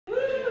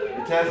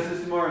The test is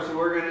tomorrow, so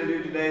we're going to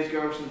do today is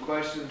go over some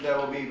questions that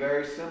will be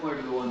very similar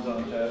to the ones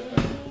on the test,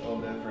 but a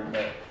little different.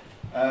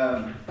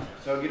 But,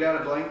 so get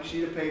out a blank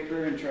sheet of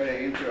paper and try to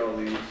answer all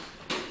these.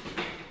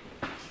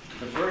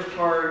 The first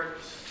part,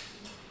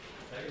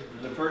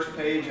 the first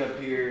page up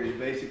here is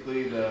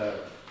basically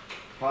the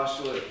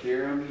postulate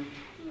theorem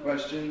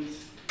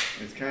questions.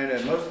 It's kind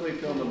of mostly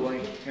fill in the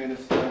blank kind of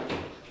stuff.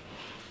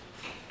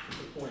 What's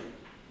the point?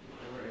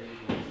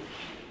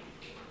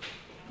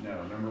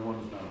 No, number one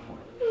is not a point.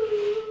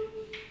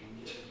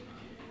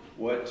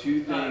 What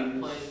two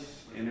things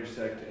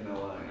intersect in a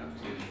line?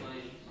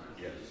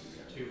 Yes.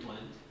 Two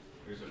planes?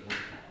 Or is it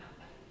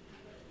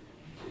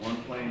one?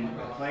 One plane.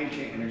 A plane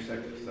can't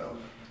intersect itself.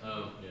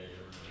 Oh, yeah,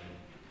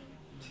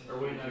 you're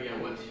right. Or wait, no, yeah,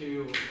 what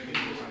two?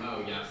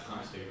 Oh, yeah,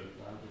 I'm stupid.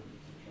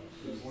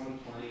 There's one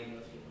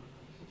plane.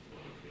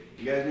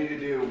 You guys need to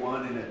do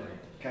one in a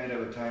kind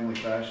of a timely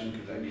fashion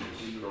because I need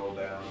to scroll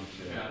down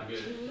to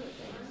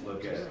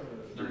look at.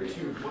 Number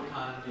two, what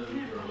kind of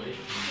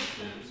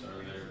relationships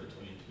are there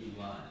between two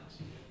lines?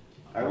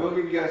 I will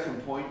give you guys some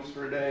points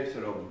for a day, so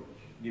it'll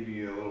give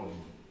you a little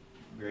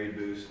grade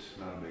boost.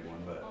 Not a big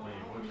one, but wait,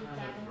 what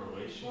kind of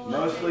relationship?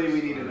 Mostly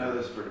we need to know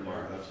this for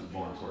tomorrow. That's the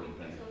more important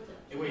thing.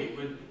 Hey, wait,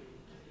 would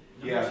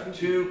yeah,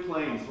 two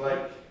planes.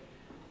 Like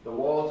the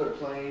walls are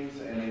planes,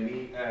 and they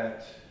meet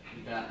at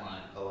that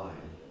line. A line.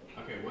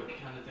 Okay, what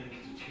kind of things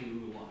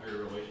or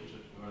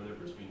relationships are there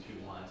between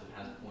two lines that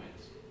has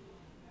points?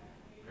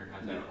 Or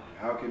has no.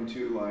 How can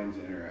two lines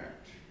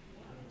interact?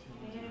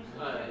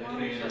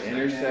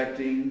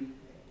 Intersecting.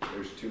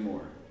 There's two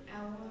more.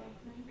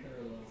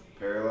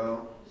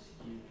 Parallel.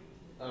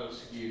 Oh,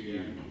 skewed,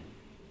 yeah.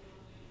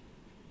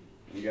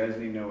 You guys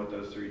need to know what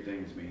those three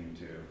things mean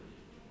too.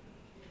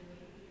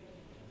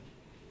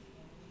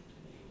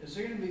 Is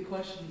there going to be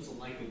questions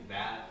like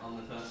that on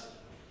the test?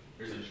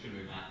 Or is it just going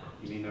to be macro?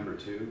 You mean number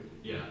two?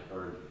 Yeah.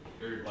 Or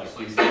just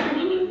like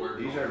another word.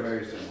 These are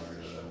very similar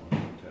to that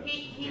one on the test.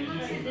 He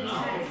looks at this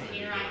as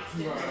interact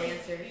different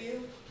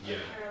answers. Yeah.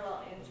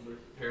 Parallel answers.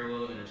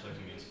 Parallel,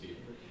 intersecting, and skewed.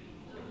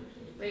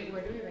 Wait,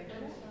 where do we rank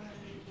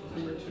that?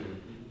 Number two.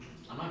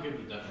 I'm not good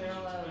with definitions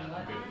of that.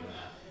 I'm good with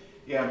that.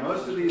 Yeah,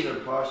 most of these are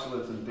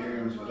postulates and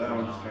theorems, but that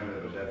one's kind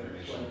of a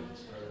definition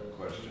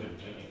question.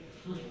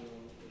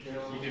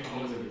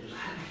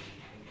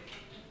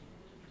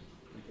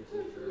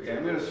 Okay,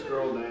 I'm going to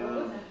scroll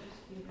down.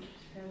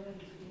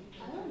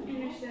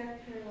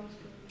 Intersect, parallel,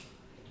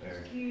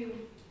 There.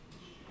 skew.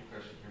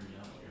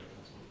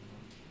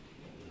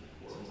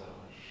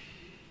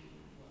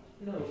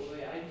 No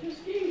way, I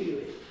just gave you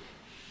it.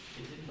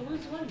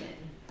 Who's won it?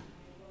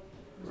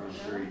 We're on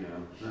three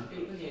now. Huh? It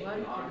was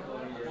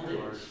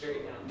one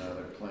straight down. No,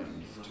 they're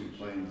planes. Two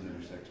planes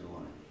intersect a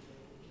line.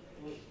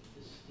 What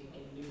the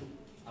stinking new?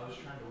 I was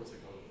trying to, what's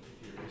it called?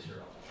 Get the eraser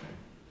off.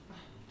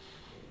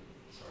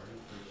 Sorry,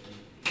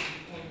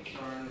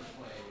 Starting to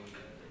play.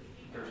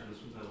 this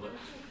one's had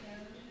lips.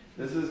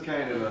 This is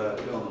kind of a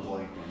fill in the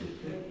blank one.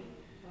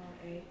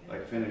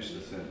 Like finish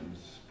the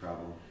sentence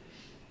problem.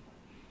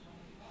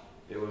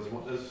 It was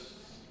one. This.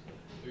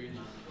 3, 9,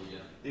 oh yeah.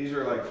 These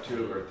are like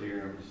two of our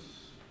theorems.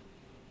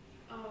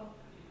 Oh.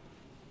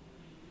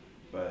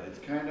 But it's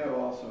kind of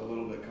also a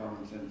little bit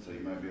common sense, so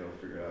you might be able to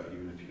figure it out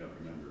even if you don't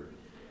remember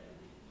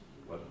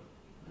what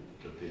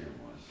the theorem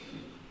was.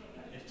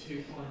 If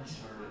two points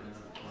are in a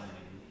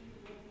plane,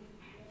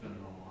 then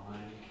the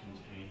line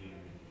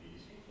containing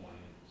these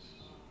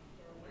points,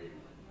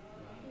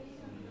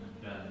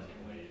 the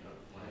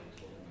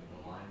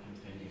line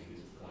containing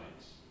these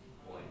points,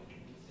 blank.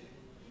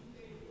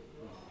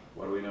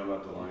 What do we know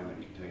about the line that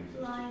contains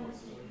those two points?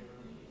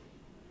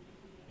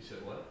 You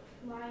said what?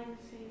 Line,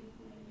 same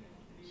plane.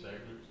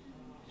 Segment?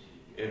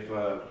 If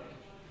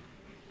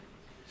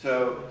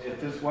so if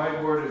this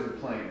whiteboard is a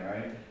plane,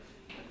 right?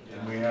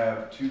 And we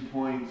have 2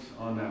 points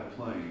on that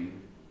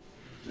plane,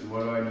 then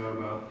what do I know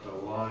about the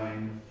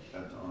line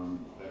that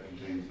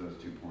contains those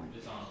 2 points?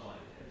 It's on a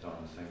plane. It's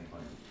on the same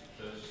plane.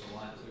 So it's just a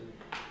line too?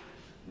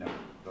 No,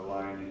 the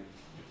line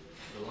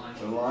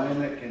The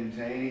that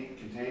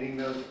containing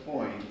those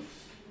points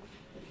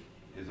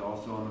is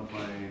also on the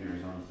plane or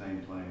is on the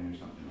same plane or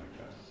something like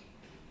that.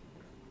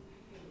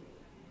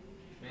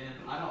 Man,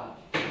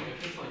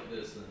 if it's like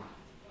this, then.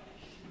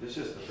 This is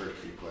just the first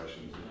few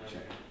questions.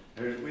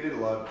 We did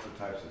lots of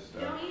types of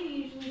stuff. Don't you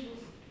usually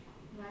just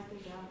write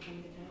it down from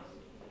the test?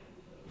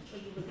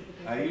 Like you look at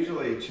the I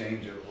usually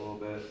change it a little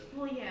bit.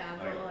 Well, yeah,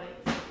 but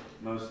like.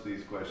 Most of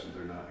these questions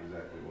are not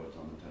exactly what's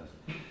on the test.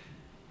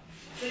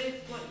 But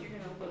it's what you're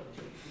going to look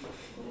to.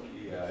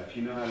 Yeah, if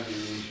you know how to do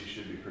these, you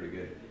should be pretty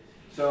good.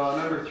 So on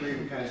number 3,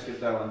 we kind of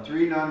skipped that one.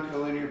 3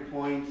 non-collinear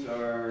points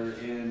are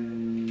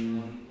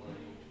in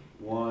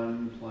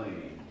one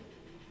plane.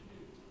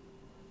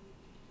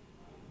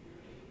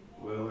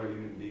 Will, are you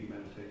in deep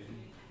meditation?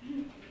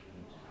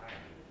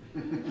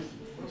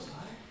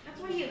 That's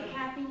why you have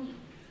caffeine.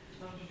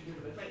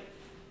 Right.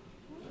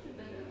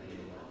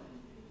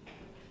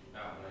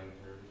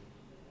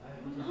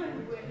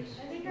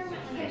 I think I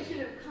should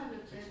have come to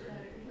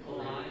better.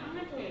 Hold on. I'm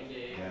not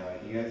Yeah,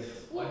 you guys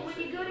well, when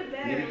you go to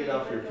bed, need to get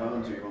off your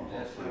phones or you won't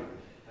fall asleep.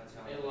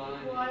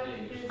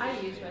 I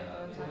use my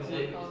phone. So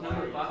Is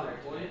number 5 a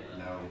point?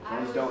 No,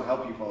 phones don't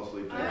help you fall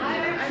asleep. I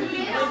actually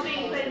helped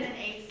me put in an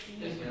AC.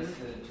 Is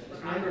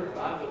number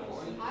 5 a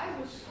point? I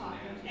was talking.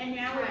 And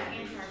now we're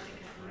in Antarctica.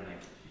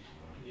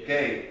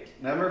 Okay,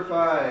 number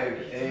 5,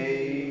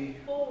 a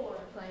 4.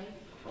 Plane.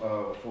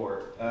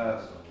 4.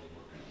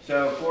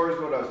 So 4 is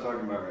what I was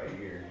talking about right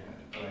here.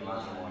 I'm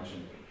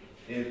watching.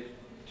 If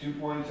 2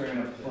 points are in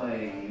a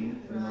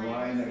plane, then the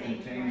line that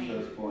contains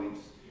those points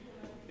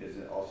is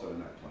also in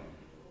that plane.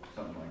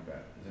 Something like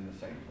that. Is in the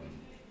same plane.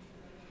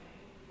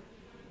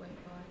 Wait,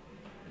 what?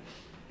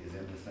 Is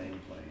in the same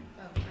plane.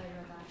 Oh, I read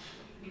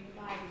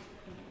that. 5 is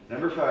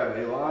Number 5, a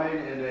line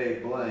and a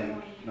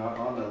blank, not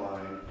on the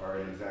line, are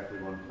in exactly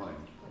one plane.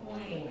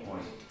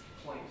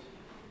 Point.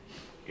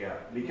 Yeah,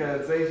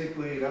 because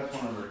basically that's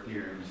one of our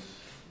theorems.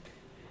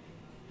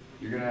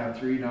 You're going to have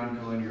 3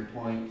 non-collinear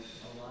points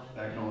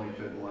that can only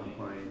fit in one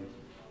plane.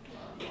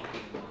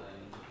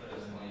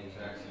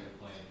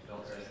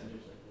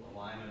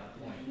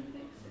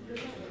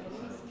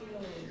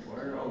 Why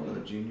are all the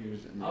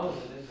juniors in I there?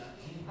 wasn't in that.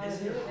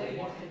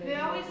 They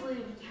always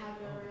leave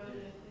tablet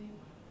early, I think.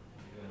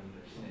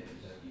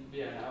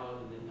 Yeah, I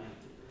wasn't in that.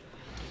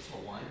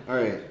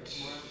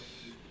 Alright.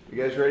 You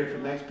guys ready for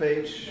the next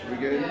page? We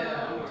good?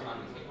 Yeah.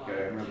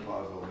 Okay, I'm going to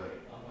pause a little bit.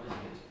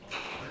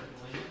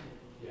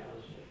 Yeah, I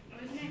was sure.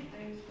 Wasn't it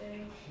Thursday?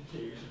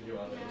 You should go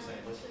out there and say,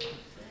 listen.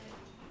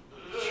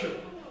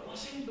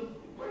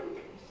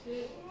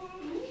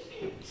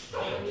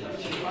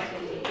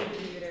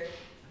 Computer.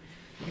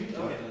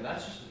 Okay, then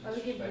that's just. On the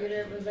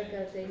computer was like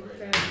a thing from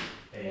Miss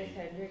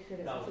Hendricks and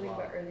it's something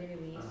about early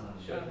release.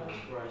 Shut my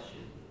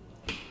question.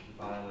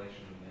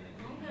 Violation of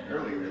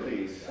Early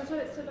release. That's what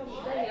it said on the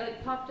thing. It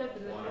like popped up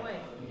as a coin.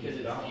 Because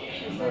it's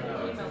It said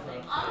email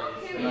thing.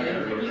 I'm not going to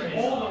read it.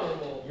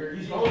 vulnerable.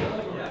 He's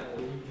vulnerable. Yeah.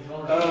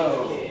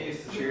 Oh,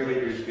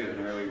 cheerleaders get an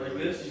early Like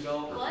release this, you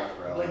go. for pep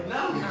rally Like, no.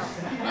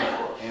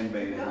 and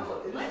band.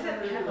 What's that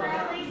pep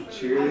rally?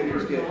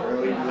 Cheerleaders get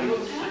early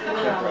release for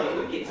pep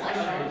rally. So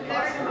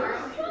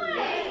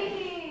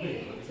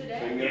you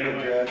can get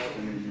dressed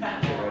and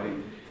get ready.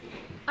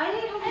 I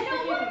didn't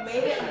have to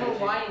made it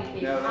Hawaiian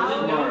theme. No,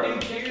 How- tomorrow.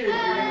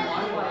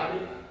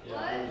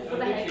 What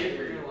the heck?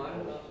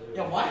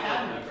 Yeah, what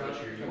happened after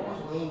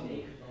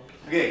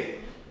Okay,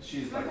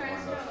 she's like one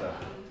about stuff.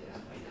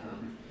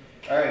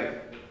 Alright.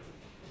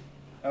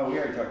 Oh, we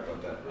already talked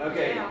about that.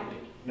 Okay,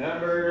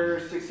 number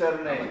 6,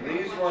 7, 8.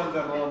 These ones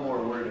I'm a little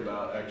more worried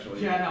about,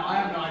 actually. Yeah, no, I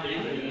have no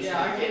idea.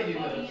 Yeah, I can't do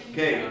this.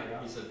 Okay,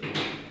 He said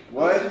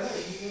what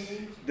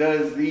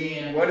does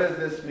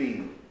this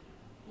mean?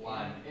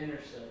 line.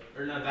 Intercept.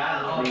 Or no,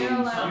 that Oh, you're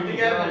allowed. Come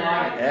together.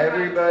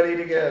 Everybody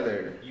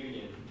together.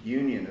 Union.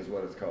 Union is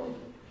what it's called.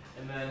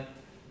 And then.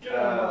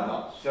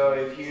 So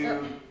if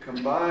you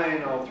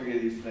combine all 3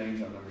 of these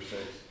things on number 6,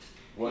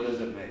 what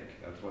does it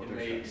make? That's what It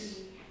they're makes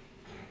saying.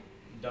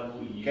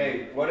 W.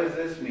 Okay, what does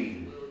this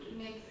mean?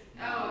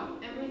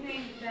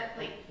 Everything that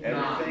like.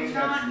 Everything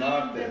that's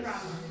not in the this.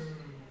 problem.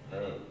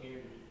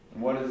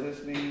 And what does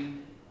this mean?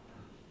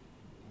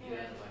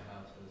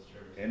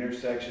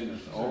 Intersection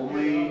is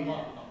only,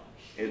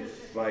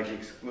 it's like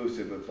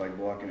exclusive, it's like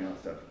blocking out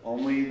stuff.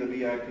 Only the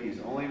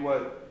VIPs, only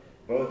what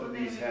both of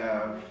these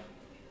have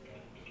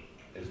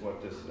is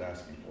what this is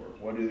asking for.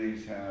 What do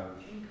these have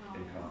in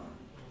common?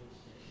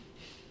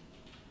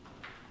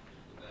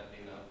 That be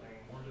nothing.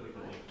 More to the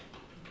goal.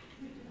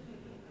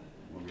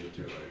 We'll get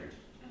to it later.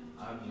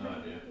 I have no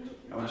idea.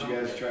 I want you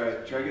guys to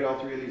try to get all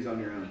 3 of these on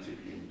your own and see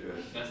if you can do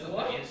it. That's not the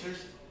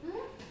answers?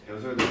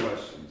 Those are the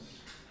questions.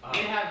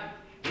 They have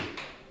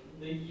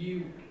the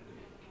U.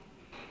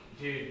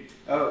 Dude,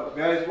 Oh,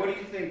 guys, what do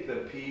you think the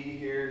P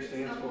here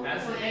stands for?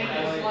 that's the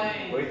That's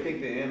line. What do you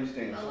think the M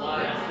stands for?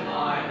 That's the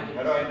line.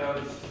 How do I know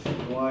it's the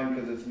line?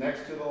 Because it's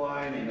next to the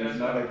line and there's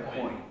not a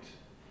point.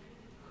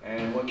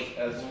 And what's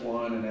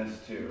S1 and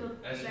S2?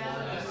 That's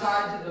The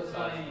sides of the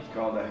plane. It's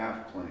called a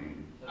half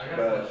plane. I got a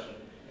But question.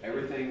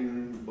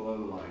 everything below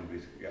the line,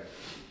 basically. Yeah.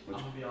 I'm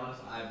gonna be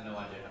honest, I have no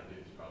idea how to do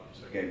these problems.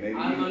 So Okay,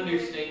 I'm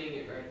understating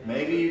it right now.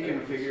 maybe you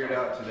can figure it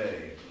out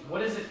today.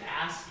 what is it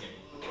asking?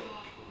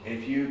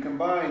 If you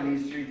combine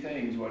these 3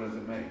 things, what does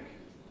it make?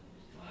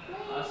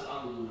 Us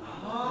on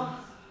S1.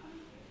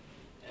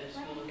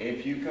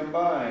 If you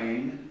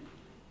combine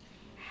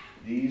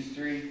these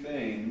 3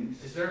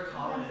 things, Is there a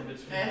common in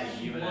between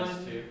the U and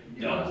S2?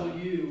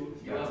 W.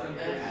 Yeah.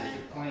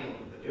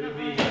 It would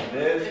be,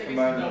 this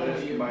combined with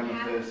this combined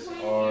with this is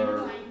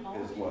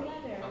what?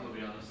 I'm gonna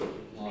be honest,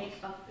 Make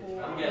a full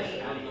I'm guessing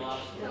plane. I'm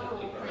lost.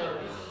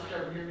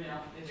 Sure, hear me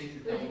out. If you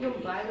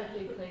combine the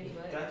 3 planes, you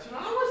might. that's what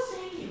I was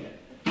saying.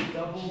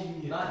 Double,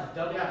 not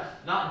double,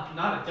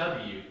 not a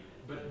W,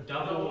 but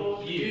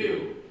double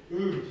U.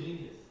 Ooh,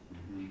 genius.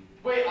 Mhm.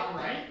 Wait, I'm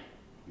right?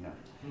 No.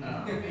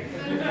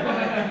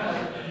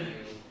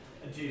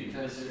 Dude,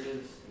 Because the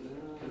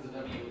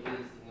W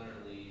is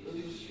literally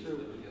used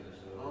together, so.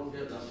 I'll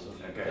get that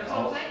one. Okay. That's what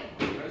I'm saying.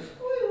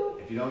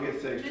 If you don't get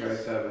 6, try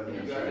 7.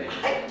 And try 8.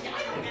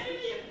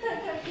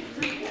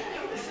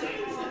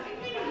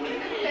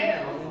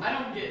 I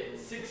don't get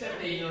 7,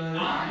 8,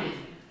 9.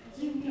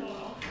 You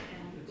know.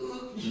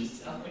 You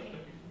sound like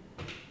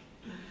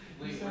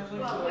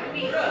Well, I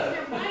mean, is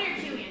there one or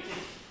two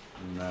answers?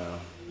 No,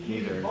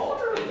 neither. It's all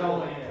M. It's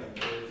all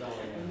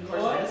M. Of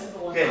course, this is the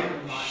one Okay.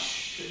 I'm not.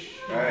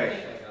 Alright,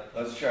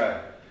 let's try.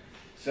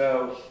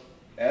 So,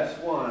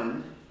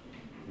 S1,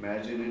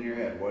 imagine in your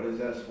head, what is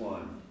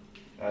S1?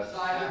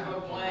 Side of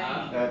a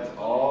plane. That's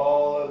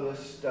all of this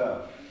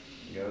stuff.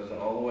 It goes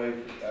all the way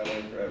that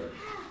way forever.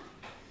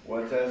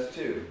 What's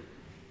S2?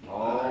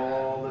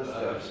 All this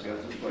stuff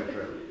goes this way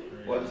forever.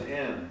 What's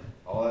M?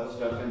 All that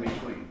stuff in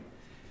between.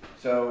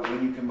 So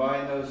when you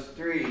combine those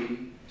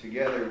three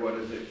together, what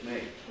does it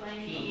make?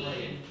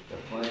 Plane. The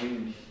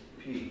plane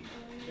P.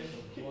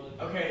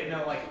 Okay,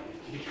 no, like,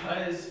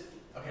 because,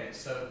 okay,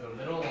 so the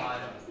middle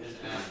line is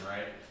M,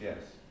 right? Yes.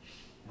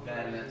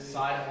 Then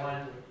side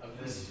one of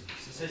this,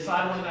 so say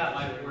side one of that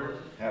line word,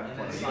 Half and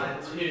then plane.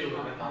 side two,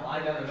 and the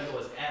line down the middle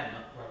is M.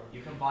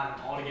 You combine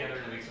them all together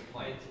and it makes a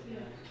plane,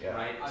 Yeah.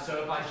 right?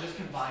 So if I just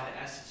combine the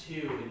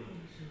S2 and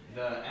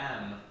the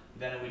M,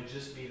 then it would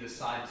just be the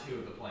side two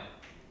of the plane.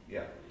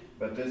 Yeah.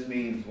 But this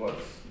means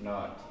what's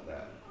not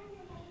that.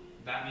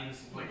 That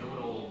means like a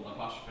little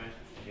apostrophe.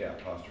 Yeah,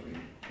 apostrophe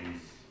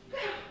piece.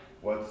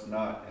 What's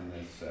not in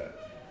this set?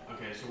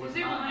 Okay, so what's Is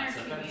there not one in or that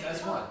set? two Then it's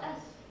answers? S1.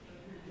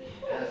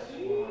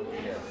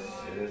 Yes,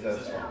 it is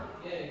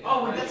S1.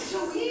 Oh, that's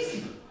so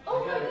easy.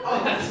 Oh my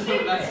Oh, god.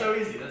 that's so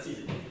easy. That's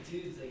easy.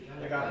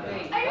 I got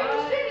it. I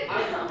understood it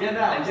now.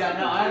 Yeah,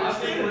 no, I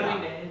understand it now.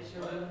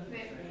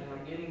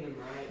 I'm getting them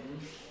right.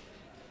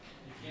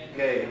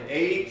 Okay,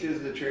 8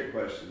 is the trick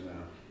question now.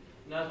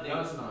 Nothing.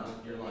 No, it's not.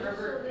 You're lying.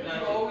 Trevor, No.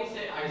 you always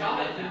say I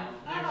got it now.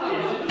 I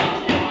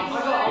Oh.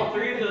 got all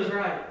three of those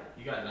right.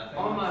 You got nothing.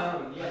 On my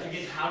own. How'd you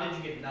get? How did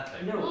you get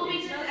nothing? No. Well,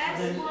 it's because not-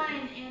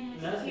 S1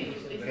 and S2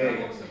 is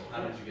Okay. the So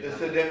how did you get This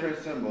is nothing? a different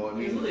symbol. It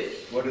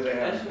means, what do they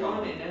have in S1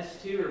 common? and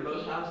S2 are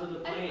both halves of the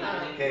plane.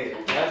 Okay,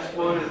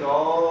 S1 is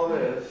all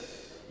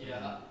this.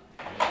 Yeah.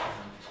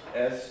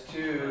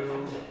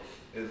 S2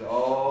 is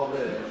all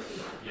this.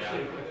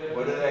 Yeah.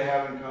 What do they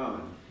have in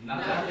common?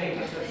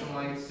 Nothing.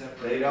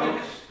 They don't,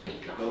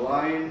 the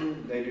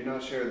line, they do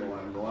not share the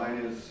line. The line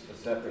is a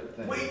separate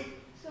thing. Wait.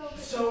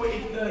 So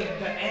if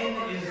the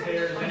N is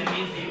there, then it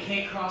means that you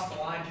can't cross the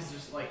line because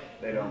there's like.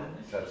 They don't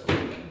touch the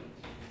line.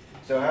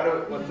 So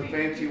what's the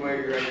fancy way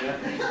you're writing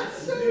that?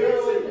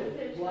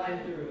 Line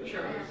through it.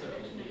 Sure.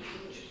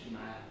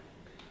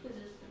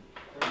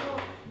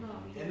 No.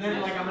 And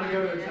then like I'm gonna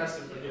go to a test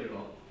and forget it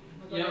all.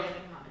 Yep.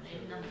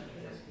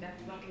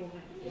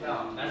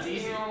 No, that's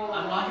easy. I'm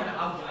not gonna.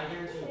 I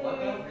guarantee you what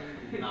though.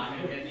 Not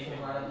gonna get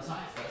anything right on the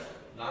science test.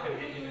 Not gonna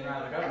get anything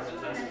right on the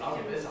government test. I'll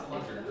get this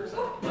 100%.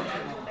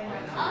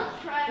 I'll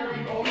try my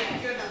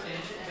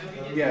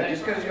best. Yeah,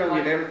 just because you don't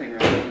get everything right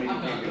doesn't mean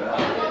you can't get it I out.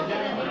 won't get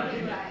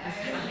anything right.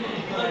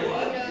 I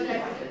know that's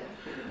it.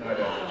 No, I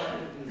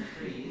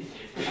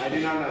don't. I do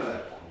not know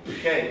that.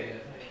 Okay,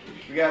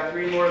 we got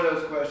 3 more of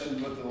those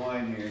questions with the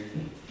line here.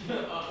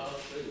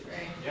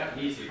 Yep,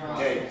 easy.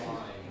 Okay,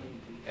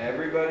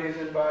 everybody's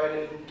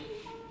invited.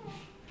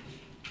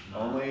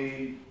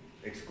 Only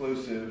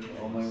exclusive,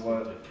 only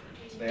what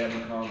they have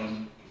in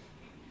common.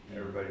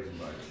 Everybody's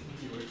invited.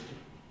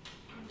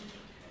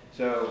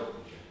 So,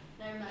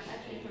 Never mind.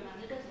 I changed my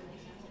mind. It doesn't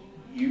make sense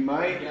anymore. you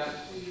might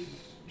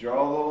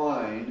draw the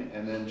line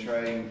and then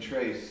try and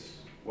trace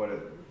what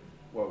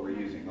we're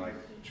using, like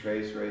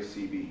trace ray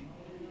CB.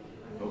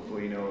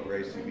 Hopefully you know what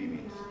ray CB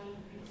means.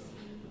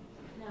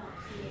 No,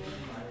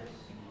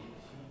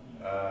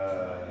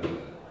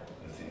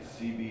 Let's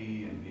see,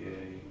 CB and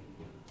VA.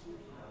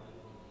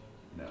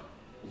 No.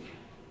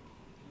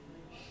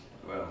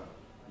 Well,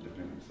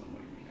 depends on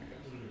what you mean, I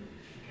guess.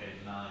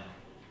 Okay, 9.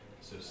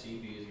 So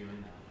CB is going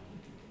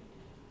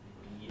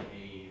 9.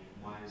 BA,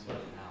 why is it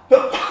now?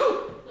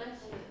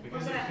 bless you.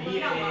 Because if Well,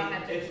 not wrong, BA,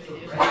 that's if the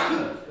just-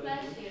 rate,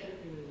 Bless you.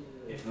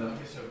 if the,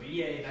 okay, so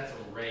BA, that's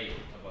a rate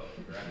above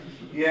it, correct?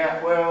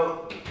 Yeah,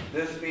 well,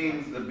 this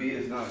means the B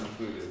is not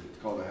included.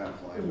 It's called a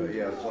half line, but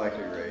yeah, flight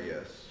array,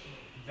 yes.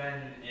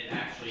 Then it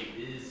actually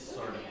is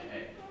starting at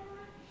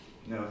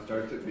A. No, it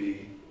starts at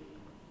B.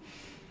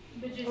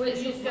 But just, Wait,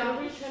 so just what are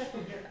don't. we trying to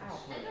figure out?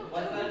 I don't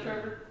What's know. that,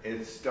 Trevor?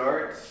 It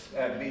starts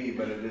at B,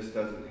 but it just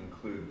doesn't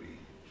include B.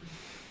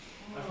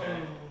 Okay.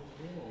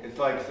 It's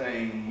like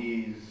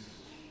saying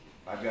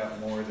I've got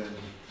more than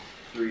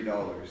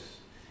 $3.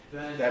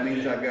 Then, That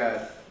means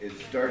okay. it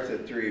starts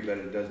at 3, but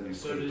it doesn't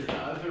So include does 3.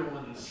 the other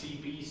one,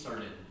 CB, start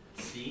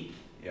at C?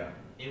 Yeah.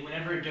 And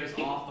whenever it goes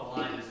off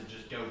the line, does it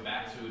just go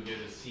back to go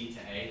to C to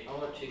A? I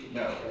want chicken.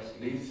 No,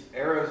 these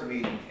arrows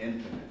mean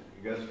infinite.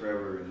 It goes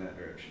forever in that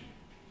direction.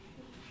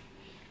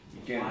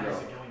 You can't Why draw.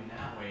 is it going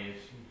that way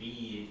if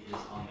B is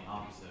on the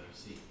opposite of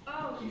C?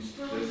 Oh,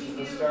 so what This do is you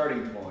the do?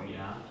 starting point.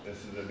 Yeah. This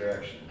is the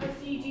direction. Oh,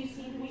 so you do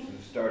see This me? is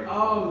the starting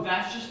Oh, point.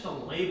 that's just the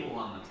label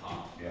on the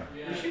top. Yeah.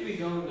 We should be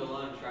going to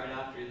lunch right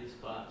after this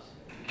class.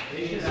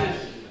 They should This have-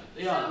 is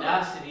the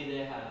audacity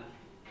they have.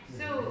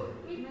 So,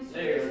 Mr.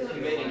 They're so it's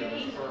committing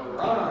CB. for a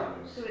run.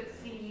 So it's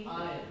CB.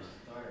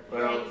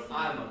 Well,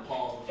 I'm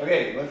appalled.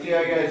 okay, let's see how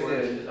you guys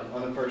did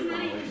on the first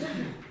one at least.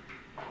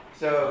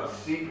 So,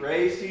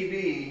 Ray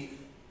CB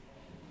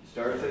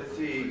starts at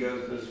C,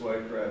 goes this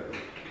way forever.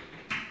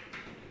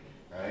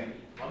 Right?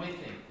 Let me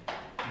think.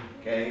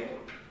 Okay?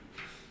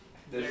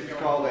 This is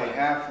called a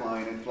half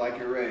line. It's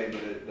like a ray,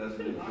 but it doesn't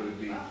include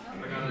B.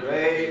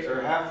 Ray,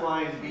 or half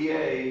line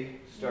BA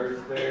starts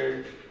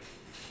there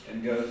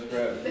and goes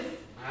forever.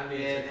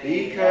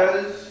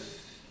 Because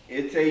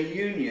it's a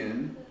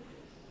union,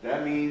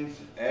 that means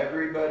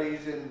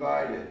everybody's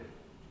invited.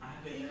 I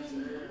have the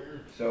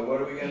answer. So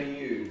what are we going to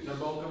use? They're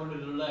both going to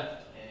the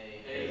left.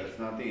 Okay, that's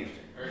not the answer.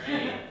 Or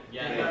A.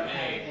 Yeah,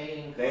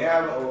 A. They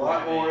have a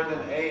lot more than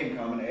A in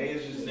common. A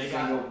is just a They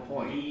single got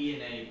point. B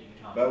and A in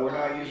common. But we're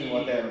not using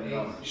what they have in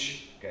common.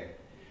 Shh. Okay.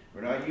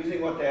 We're not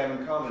using what they have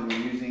in common.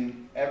 We're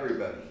using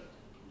everybody.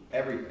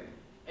 Everything.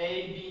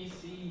 A, B,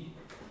 C.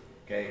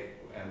 Okay.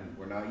 And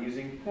we're not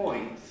using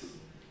points.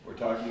 We're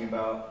talking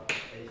about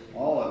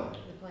all of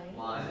them. The play.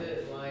 Line. Is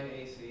it line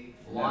AC?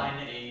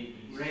 Line A, B,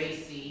 C. Ray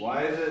C.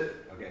 Why is it?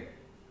 Okay.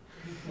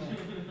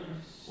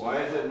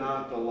 Why is it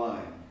not the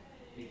line?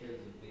 Because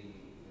of the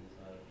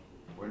inside.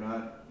 We're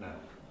not. No.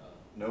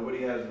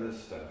 Nobody has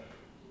this stuff.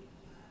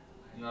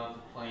 No,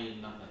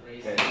 plain nothing. Ray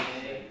Okay.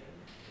 C.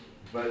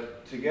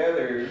 But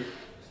together,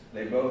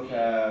 they both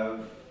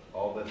have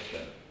all this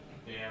stuff.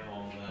 They have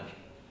all of that.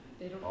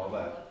 They don't. All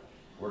that.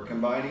 We're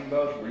combining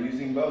both. We're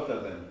using both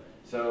of them.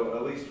 So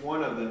at least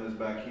one of them is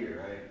back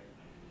here, right?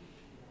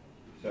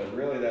 So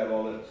really they have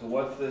all that. So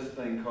what's this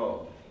thing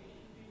called?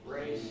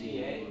 Ray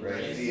CA.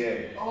 Ray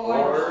CA. Oh,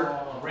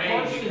 Or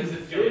Ray because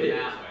it's going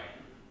that way.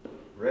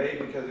 Ray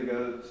because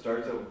it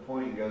starts at a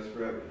point and goes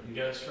forever. It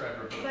goes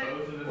forever, but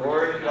both of them are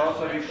Or it going could also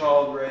that be direction.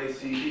 called Ray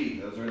CD.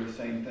 Those are the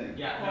same thing.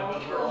 Yeah, no,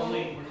 but we're calling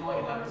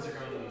it that because they're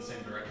going in the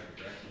same direction,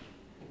 correct?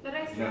 But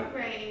I said No.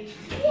 Ray.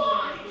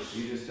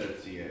 You just said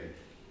CA.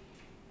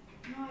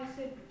 No, I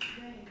said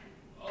Ray.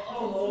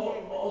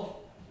 Oh.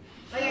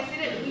 Like I said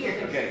it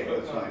weird. Okay,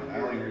 that's fine. I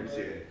only heard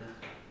CA.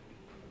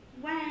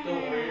 Wow.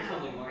 Don't worry, it's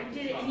only I Mark.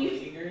 did it. Stop And you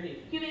eating or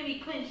anything. made me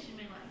clinch and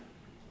be like,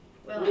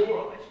 well, I did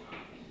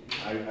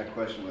question. I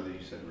question whether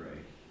you said Ray.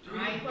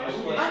 I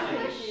question.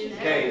 question.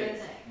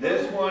 Okay,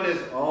 this one is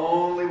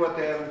only what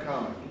they have in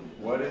common.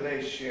 What do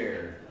they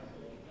share?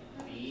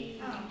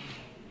 B. Oh.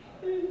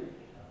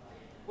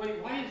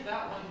 Wait, why is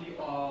that one the?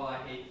 Oh,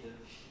 I hate this.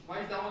 Why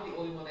is that one the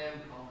only one they have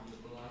in common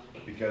with the last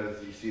one?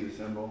 Because you see the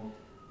symbol?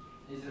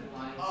 Is it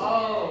line C?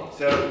 Oh.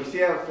 So you see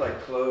how it's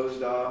like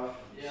closed off?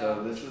 Yeah.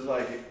 So this is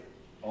like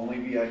only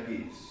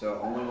VIPs, so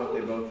only what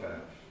they both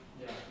have.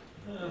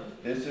 Yeah.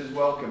 This is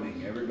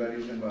welcoming,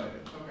 everybody's invited.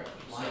 Okay.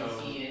 Line So-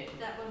 CA.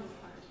 That one was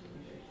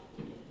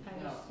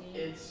hard. No,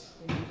 it's.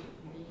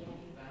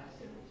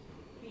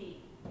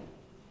 B.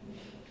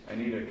 I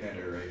need to kind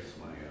of erase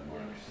my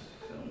marks,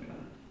 so I'm gonna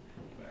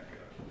back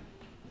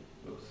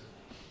up. Oops.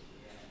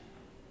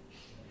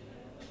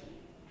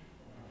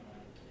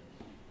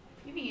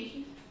 You having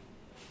issues?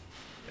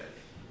 Okay.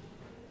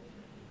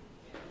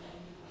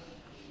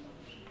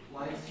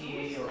 Line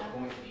CA or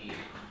point B.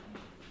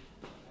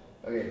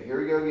 Okay,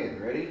 here we go again.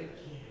 Ready?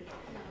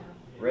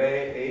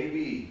 Ray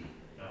AB.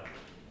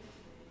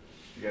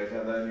 You guys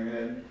have that in your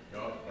head?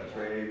 No. That's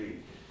Ray AB.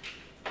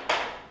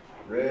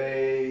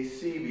 Ray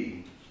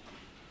CB.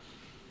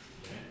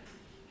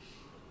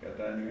 Got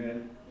that in your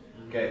head?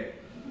 Okay.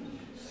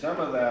 Some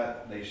of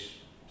that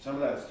some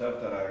of that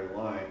stuff that I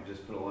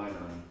just put a line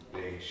on,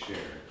 they share.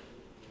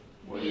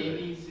 What is A, it?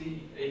 B,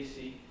 C, A,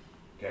 C.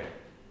 Okay.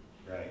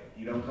 Right.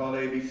 You don't call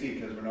it ABC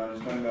because we're not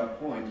just talking about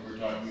points. We're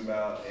talking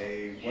about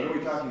a. What are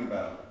we talking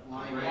about?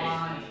 Line Ray.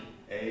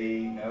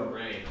 Line. No.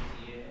 Ray.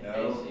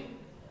 No. AC.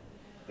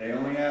 They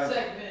only have.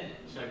 Segment.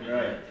 Segment.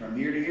 Right. From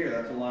here to here,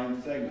 that's a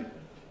line segment.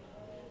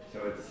 So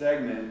it's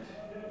segment.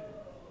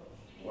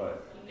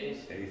 What?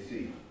 AC.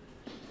 AC.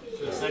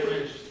 So the segment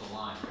is just a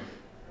line, right?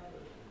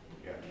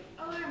 Yeah.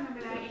 Oh, I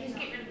remember that. You just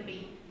get rid of the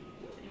B.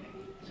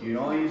 Anyway. You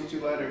only use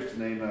 2 letters to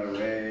name an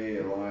array,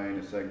 a line,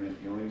 a segment.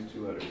 You only use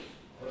 2 letters.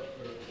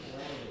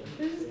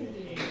 This is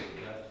confusing.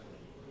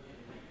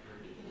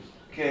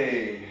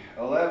 Okay,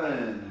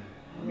 11.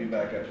 Let me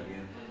back up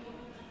again.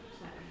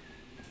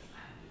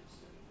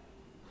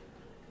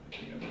 I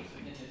think I'm In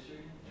missing. history.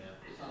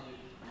 Yeah. It's on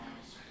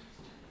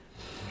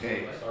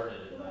Okay, I started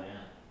it, but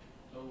yeah.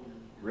 the. Oh.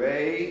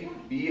 Ray,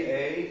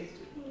 BA,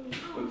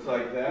 looks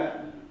like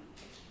that.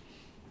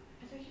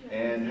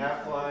 And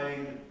half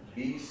line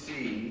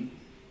BC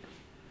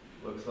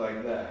looks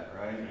like that,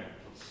 right? Okay,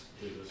 let's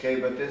do this. Okay,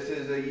 but this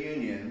is a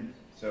union,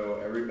 so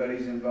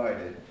everybody's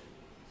invited.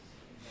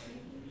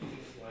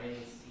 Line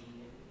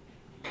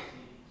C.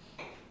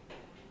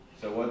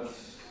 So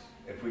what's,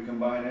 if we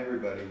combine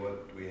everybody,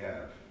 what do we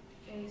have?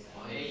 Line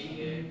A,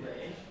 CA.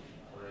 Ray.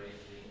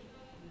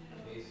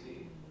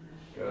 AC.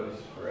 Goes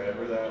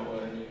forever that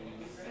way,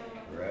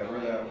 forever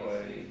that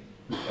way,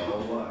 the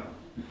whole line.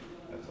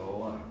 That's the whole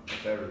line,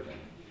 that's everything.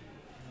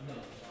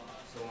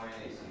 So line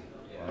AC.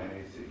 Yeah. Line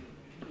AC.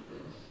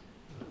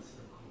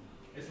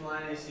 It's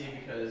line AC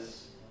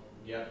because,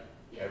 yep.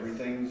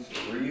 Everything's,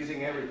 we're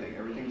using everything,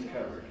 everything's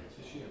covered.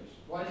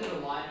 Why is it a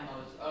line on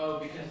this? Oh,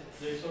 because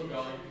they're still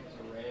going because it's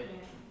a red.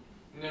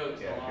 No,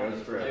 it's Yeah, a it line.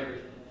 goes forever.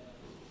 Everything.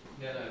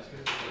 Yeah, no, it's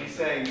because He's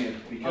saying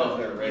it because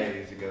they're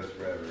rays, it goes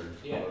forever in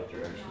Yeah. both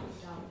directions.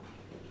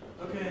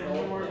 Okay, how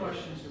many more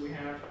questions do we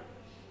have?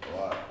 A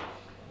lot.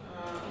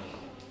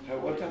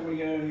 What time we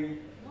get out of here?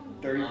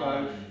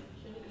 35?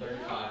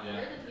 35,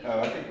 yeah. Oh,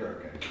 I think we're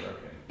okay. We're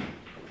okay.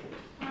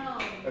 Oh.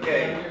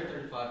 Okay, We're here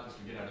 35 because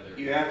we get out of there.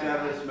 you have to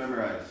have this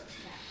memorized.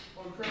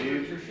 Oh,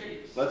 create your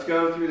shapes. Let's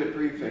go through the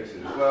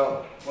prefixes.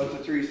 Well, what's a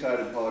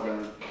three-sided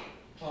polygon?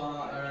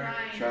 Triangle.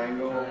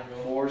 Triangle,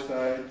 four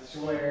sides?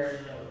 Square.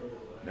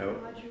 No.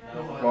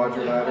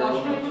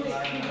 Quadrilateral.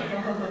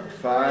 Quadrilateral.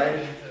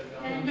 Five.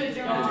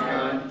 Pentagon.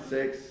 Pentagon.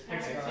 Six.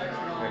 Hexagon.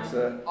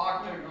 Hexa.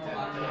 Octagon.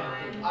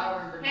 I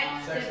remember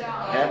nine.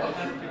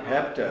 Hexagon.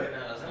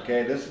 Hepta.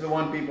 Okay, this is the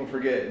one people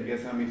forget. And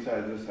guess how many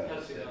sides this has?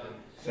 Hexagon.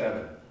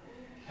 7.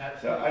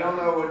 So I don't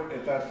know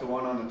if that's the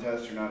one on the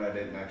test or not. I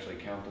didn't actually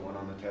count the one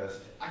on the test.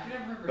 I can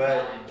never remember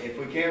But nine. if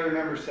we can't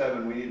remember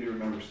 7, we need to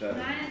remember 7.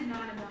 9 is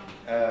not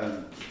a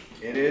bone.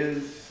 It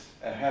is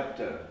a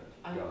heptagon.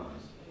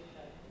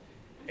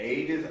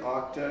 8 is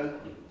octa.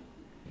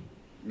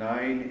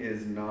 9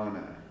 is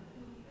nona.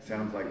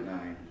 Sounds like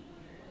 9.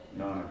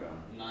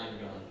 Nonagon. 9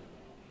 gone.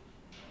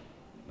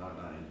 Not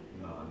 9.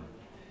 Non.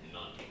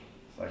 None.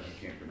 It's like you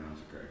can't pronounce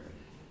it correctly.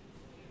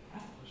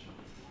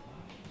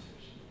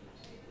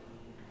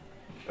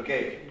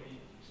 Okay.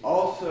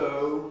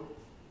 Also,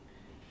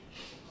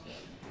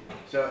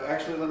 so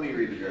actually let me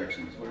read the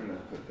directions. Where did I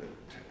put the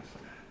test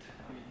at?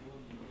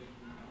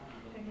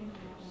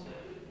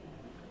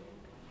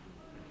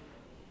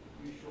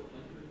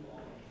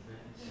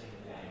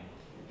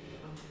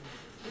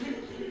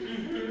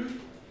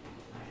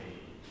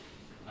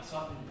 I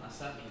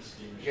sat in the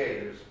steamer.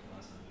 Okay.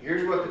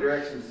 Here's what the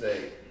directions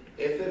say.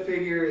 If the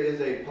figure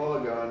is a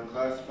polygon,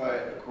 classify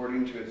it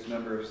according to its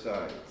number of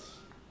sides.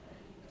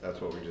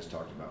 That's what we just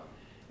talked about.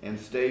 And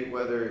state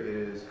whether it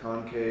is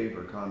concave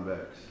or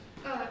convex.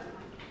 Oh, that's fine.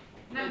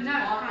 No, It's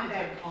not It's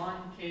convex. a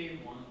concave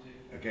one, two.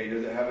 Okay,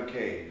 does it have a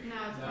cave? No,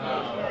 it's No.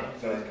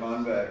 convex. So it's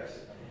convex.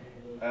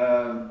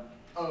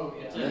 Oh,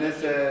 yeah. Then it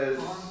says,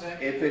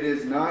 Convex. if it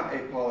is not a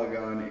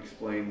polygon,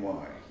 explain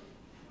why.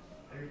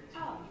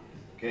 Oh.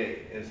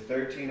 Okay, is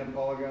 13 a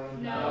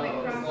polygon? No, it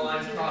the crosses lines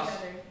into each cross.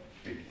 other.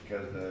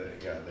 Because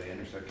the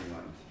intersecting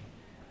lines.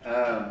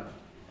 Then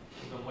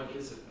what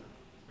is it?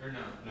 Or no,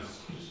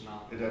 just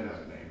not. It doesn't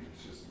have a name,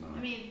 it's just not I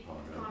mean, it's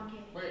polygon.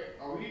 concave. Wait,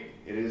 are we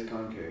It is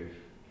concave.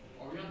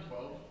 on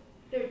 12?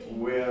 13.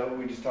 Well,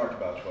 we just talked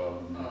about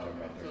 12 and then Oh, talked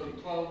about okay. So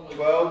 13. 12 was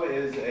 12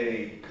 is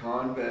a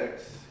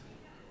convex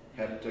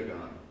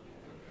heptagon.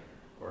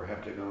 Or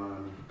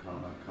heptagon,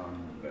 comma,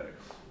 convex.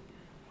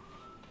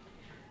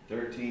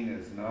 13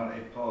 is not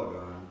a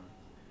polygon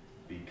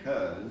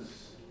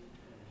because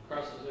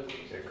crosses over.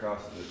 it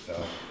crosses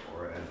itself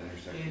or as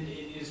intersecting. And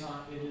it is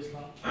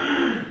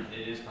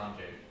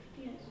concave.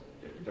 Yes.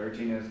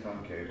 13 is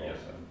concave Yes.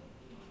 also.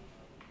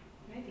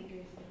 My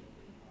fingers.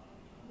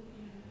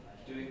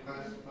 Do we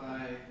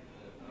classify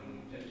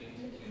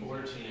 15, 16?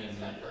 14 is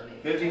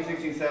 15,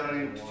 16,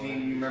 17,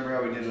 18, you remember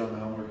how we did it on the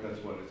homework? That's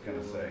what it's going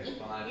to say.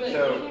 5.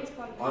 So,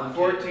 on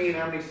 14,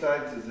 how many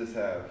sides does this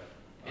have?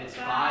 It's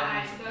 5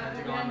 Five.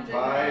 pentagon.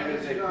 5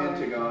 is a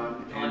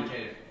pentagon,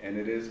 Concave. and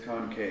it is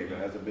concave. It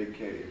has a big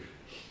cave.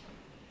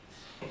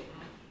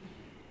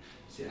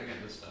 See, I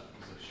got this stuff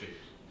because of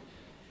shapes.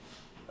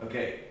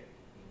 Okay.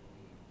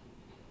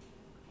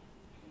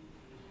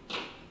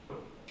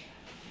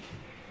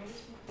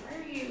 Where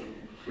are you?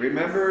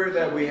 Remember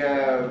that we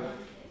have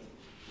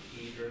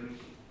Hedron.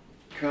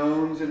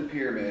 cones and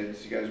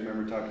pyramids. You guys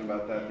remember talking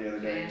about that the other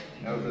day?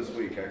 That was this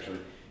week, actually.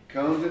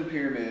 Cones and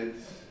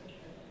pyramids,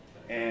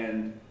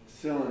 and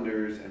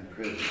cylinders and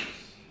prisms.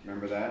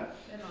 Remember that?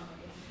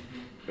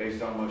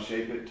 Based on what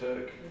shape it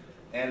took.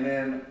 And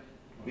then,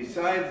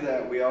 besides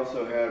that, we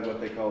also had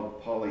what they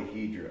called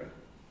polyhedra.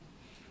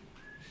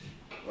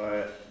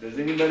 But does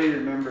anybody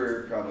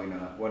remember, probably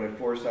not, what a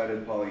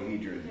four-sided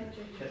polyhedron?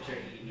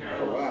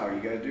 Oh wow, you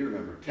guys do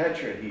remember.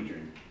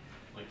 Tetrahedron.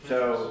 Like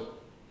So,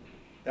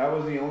 that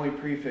was the only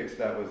prefix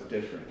that was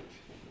different.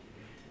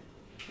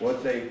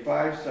 What's a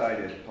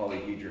five-sided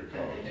polyhedra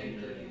called?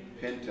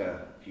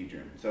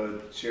 Pentahedron. So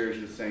it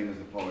shares the same as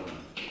the polygon.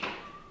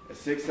 A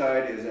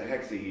six-side is a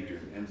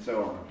hexahedron, and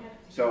so on.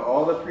 So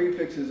all the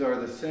prefixes are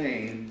the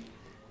same,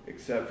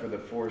 except for the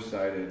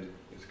four-sided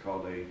is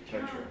called a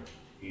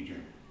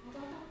tetrahedron.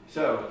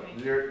 So,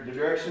 the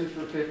directions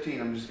for 15,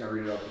 I'm just going to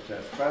read it off the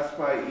test.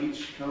 Classify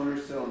each cone or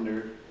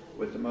cylinder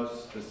with the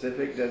most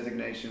specific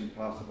designation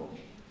possible,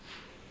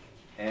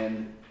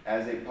 and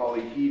as a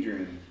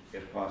polyhedron,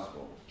 if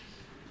possible.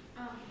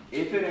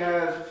 If it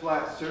has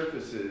flat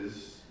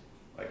surfaces,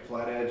 like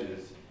flat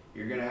edges,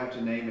 you're going to have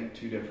to name it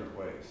two different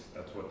ways.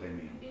 That's what they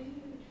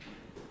mean.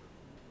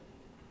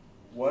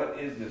 What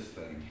is this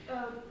thing?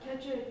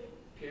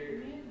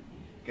 Pyramid.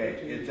 Okay,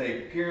 it's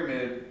a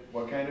pyramid.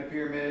 What kind of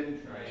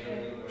pyramid?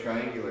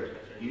 Triangular.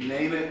 You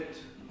name it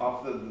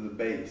off the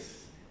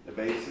base. The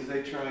base is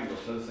a triangle,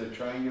 so it's a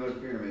triangular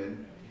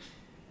pyramid.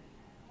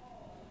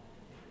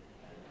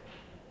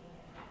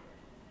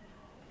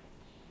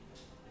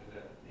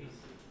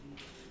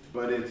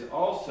 but it's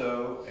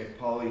also a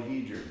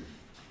polyhedron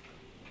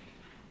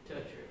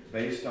Tetra.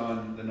 based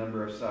on the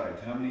number of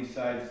sides. How many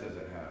sides does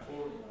it have?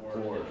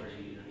 Four.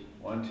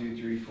 1, 2,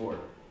 3, 4. You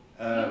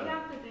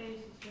count the base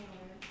as well,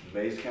 right? The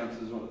base counts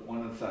as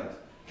one of the sides.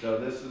 So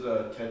this is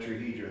a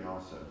tetrahedron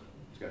also.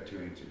 It's got 2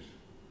 answers.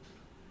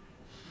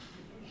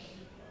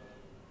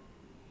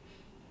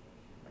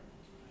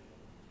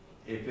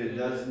 If it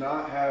does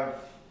not have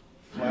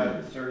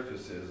flat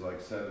surfaces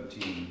like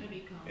 17,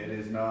 it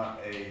is not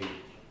a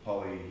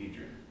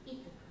polyhedron.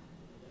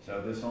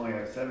 So this only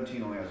has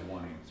 17 only has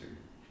one answer.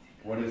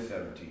 What is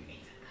 17?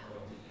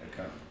 A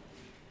cone.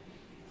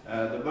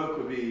 The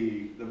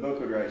book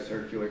would write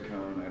circular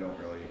cone. I don't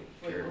really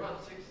Wait, care what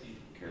about 60?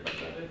 about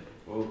that.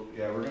 Well,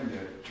 yeah, we're gonna do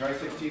it. Try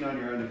 16 on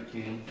your own if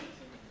you can.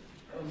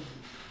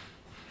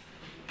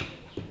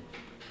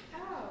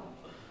 Oh.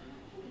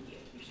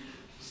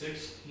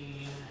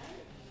 16.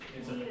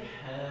 It's a Need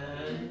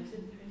pen.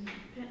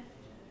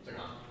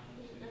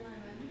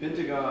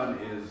 Pentagon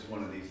is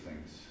one of these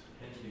things.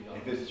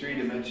 If it's 3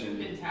 dimension,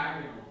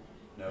 Pentagonal.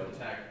 no,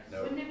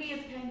 no. Wouldn't it be a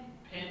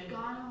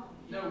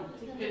No,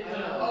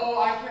 pentagonal?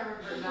 oh, I can't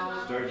remember it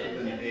now. Starts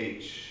with an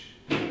H.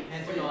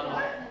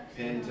 Pentagonal.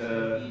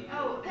 Penta.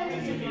 Oh,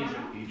 pentagonal.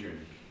 Hedron.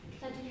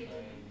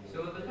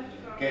 So the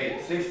pentagon. Okay,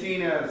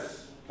 16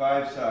 has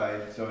 5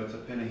 sides, so it's a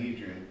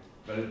pentahedron,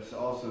 but it's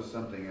also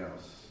something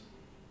else.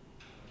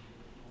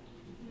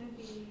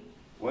 Maybe.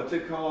 What's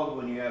it called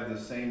when you have the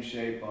same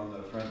shape on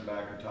the front,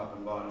 back, or top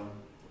and bottom?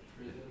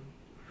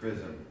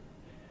 Prism.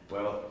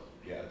 Well,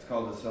 yeah, it's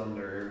called a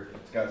cylinder.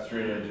 It's got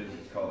straight edges.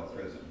 It's called a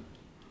prism.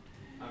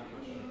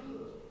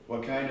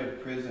 What kind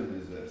of prism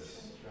is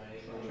this?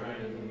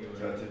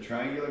 So it's a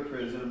triangular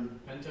prism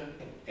Penta.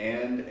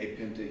 and a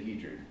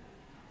pentahedron.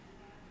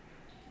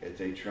 It's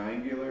a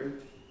triangular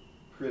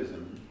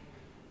prism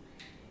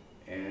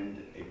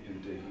and a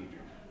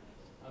pentahedron.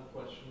 I have a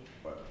question.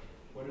 What?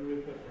 What did we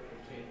put for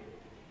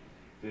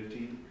 15?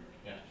 15?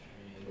 Yeah.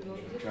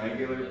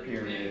 Triangular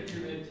pyramid.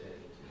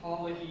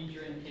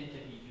 Polyhedron,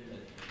 pentahedron.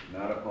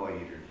 Not a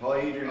polyhedron.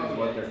 Polyhedron is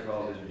what they're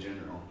called in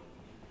general.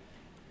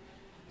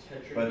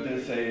 But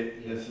this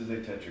is a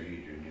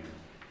tetrahedron,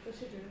 yeah.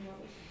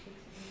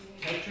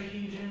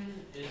 Tetrahedron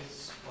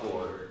is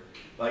 4.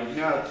 Like you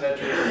know how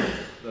Tetris,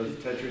 those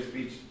Tetris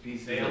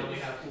pieces, They only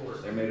have 4.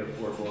 they're made of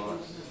 4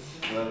 blocks.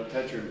 Well,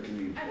 Tetra can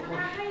be I 4. forgot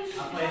how you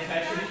I played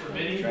Tetris for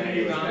many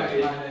Triangular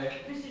years.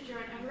 Mr.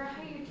 Jordan, I forgot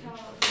how you tell if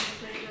it's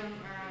a prism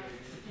or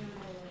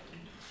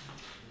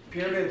a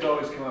Pyramids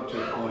always come up to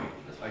a point,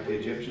 like the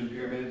Egyptian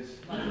pyramids.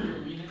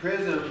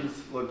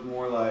 Prisms look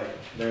more like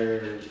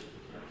the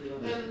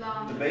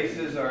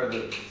bases are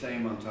the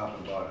same on top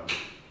and bottom.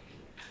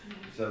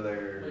 So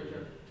they're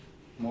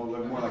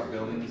look more like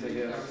buildings, I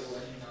guess.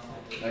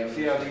 Like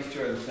see how these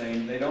two are the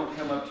same? They don't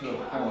come up to a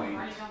point.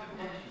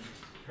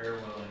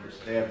 Parallel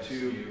intersections. They have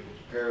 2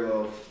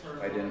 parallel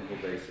identical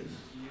bases.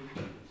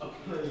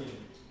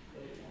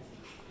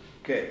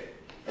 Okay,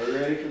 are we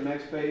ready for the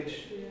next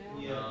page?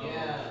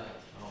 Yeah.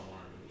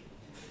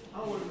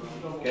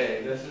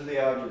 Okay, this is the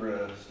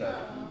algebra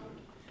stuff.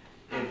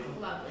 If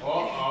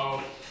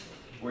Uh-oh.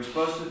 we're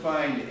supposed to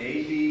find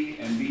AB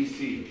and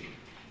BC,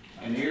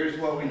 and here's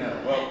what we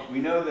know. Well, we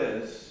know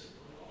this.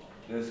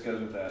 This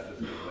goes with that, this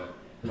goes with that.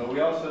 But we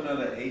also know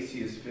that AC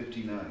is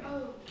 59.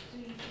 Oh, so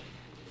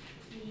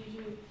you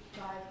do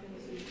 5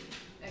 parentheses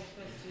x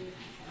plus 2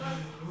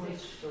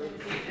 plus 6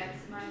 parentheses x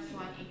minus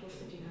 1 equals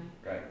 59.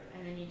 Right.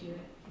 And then you do it.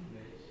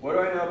 What do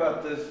I know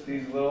about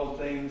these little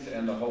things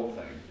and the whole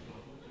thing?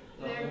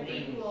 They're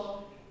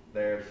equal.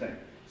 They're the same.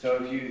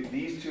 So if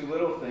these 2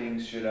 little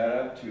things should add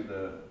up to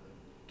the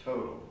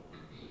total,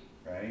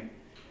 right?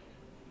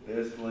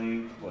 This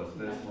length plus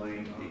this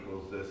length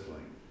equals this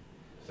length.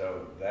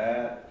 So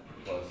that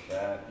plus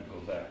that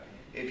equals that.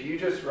 If you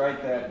just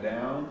write that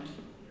down,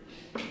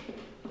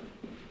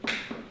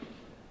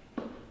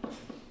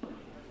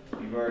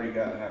 you've already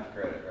got half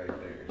credit right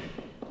there.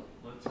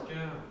 Let's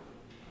go.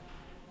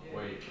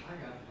 Wait. I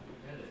got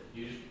it.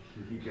 You just.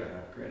 You got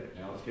half credit.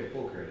 Now let's get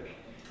full credit.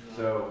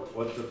 So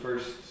what's the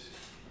first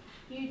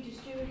You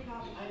distribute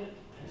probably.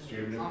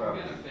 distributive I'm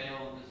property? gonna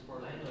fail in this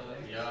part.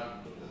 Yeah.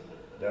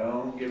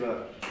 Don't give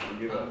up. Don't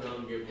give up.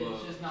 Don't give It's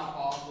up. just not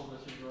possible,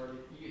 Mr. Jordan.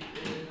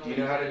 Do you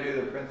know how to do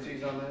the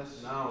parentheses on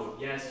this? No.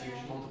 Yes, you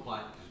just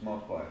multiply. Just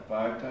multiply.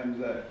 5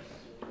 times x.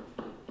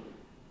 You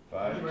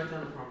 5, write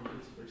down the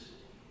properties first.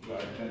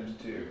 5 times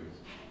 2.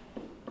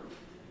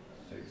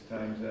 6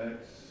 times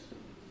x.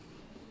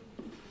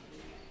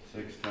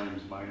 6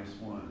 times minus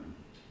 1.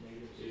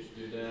 So you just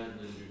do that, and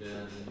then do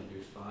that, and then you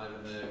do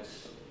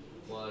 5x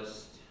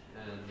plus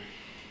 10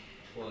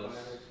 plus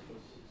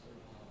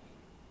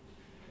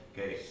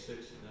Okay.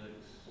 6x.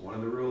 One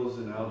of the rules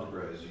in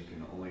algebra is you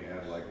can only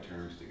add like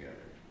terms together.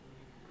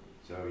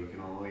 So you can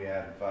only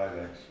add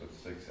 5x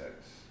with 6x.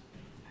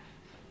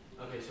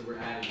 Okay, so we're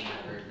adding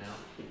that right now.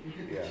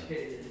 Yeah.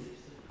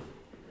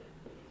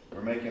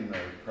 We're making the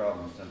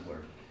problem simpler.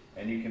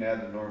 And you can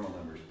add the normal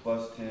numbers,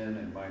 plus 10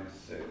 and minus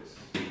 6.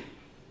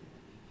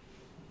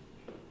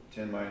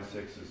 10 minus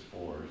 6 is 4,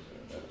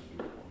 so that would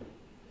be 4.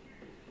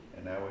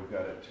 And now we've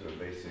got it to a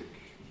basic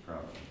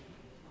problem.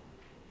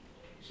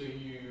 So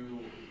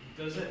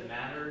does it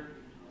matter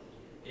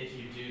if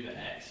you do the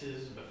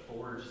X's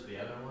before just the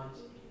other ones?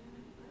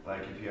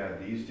 Like if you add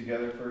these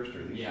together first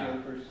or these Yeah.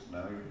 together first, no,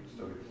 you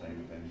still get the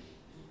same thing.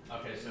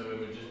 Okay, so it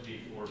would just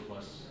be 4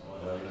 plus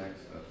 11 11. x.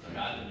 Okay,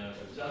 I didn't know if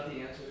it Is was. that the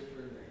answer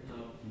for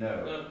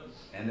no? No,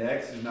 and the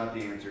x is not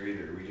the answer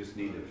either. We just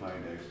need to find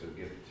x to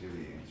get to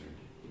the answer.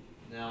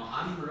 Now,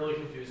 I'm really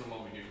confused on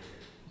what we do for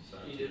here. So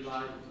You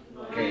divide.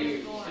 Okay.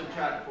 You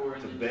subtract 4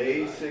 It's and a then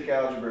basic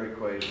algebra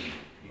equation.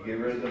 You get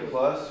rid of the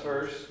plus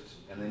first,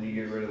 and then you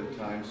get rid of the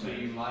times So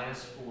you sign.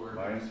 minus 4,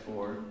 Minus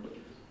 4.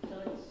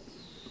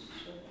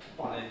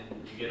 and then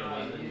you get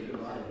 11. You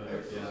divide.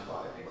 Yeah.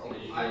 And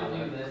then you I get don't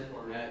 11,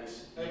 do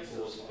x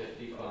equals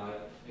 55.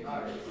 And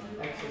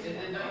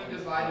then don't you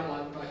divide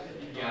 1 by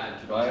 55? Yeah,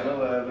 Divide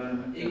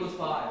 11. equals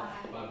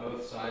 5 by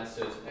both sides,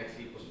 so it's x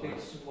equals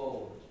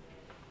 5.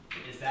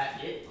 Is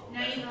that it? No,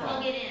 That's you the plug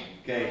problem. it in.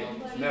 Okay,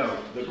 no,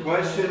 the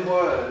question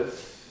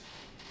was,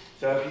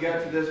 so if you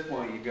got to this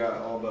point, you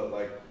got all but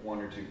like 1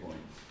 or 2 points.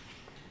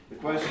 The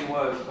question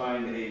was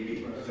find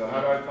AB. So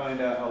how do I find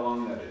out how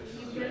long that is?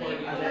 You put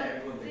it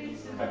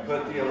I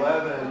put the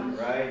 11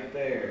 right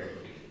there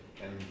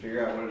and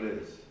figure out what it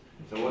is.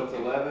 So what's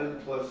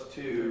 11 plus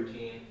 2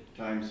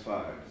 times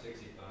 5?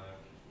 65.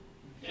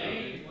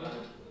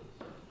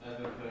 I've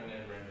been putting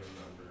in random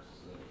numbers.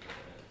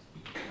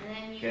 And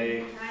then you Okay,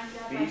 times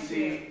that by 2.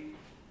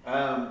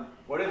 BC,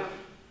 what if,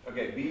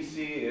 okay, BC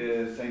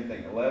is same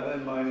thing,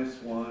 11 minus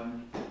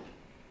 1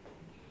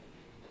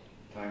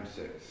 times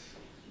 6.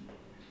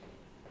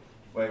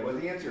 Wait, was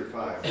the answer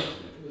 5? Wasn't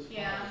it?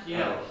 Yeah.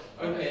 Yeah.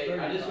 Okay,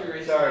 I just Oh,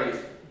 erased. sorry,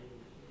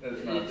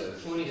 that's not It's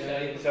this.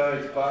 27. So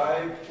it's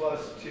 5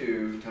 plus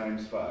 2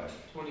 times 5.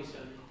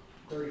 27.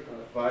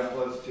 5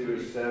 plus 2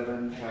 is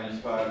 7 times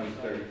 5 is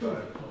 35.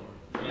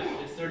 Yeah,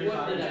 it's 35.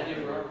 What did I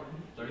do wrong?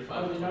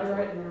 35. Oh, did I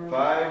write it wrong?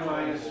 5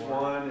 minus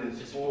 1 is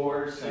It's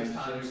 4 6 times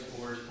times 6.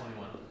 4 is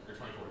 21, or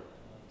 24.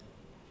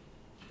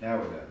 Now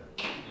we're done.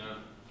 Yeah.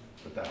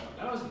 Put that one.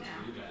 That wasn't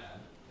too bad.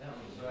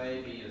 So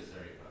AB is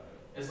 35.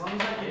 As long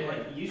as I can,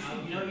 like, you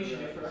should, you know what you should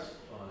do for us?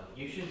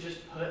 You should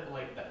just put,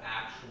 like, the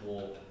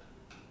actual,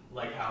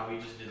 like how we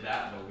just did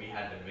that, but we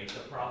had to make the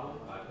problem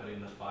by putting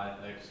the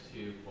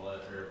 5x2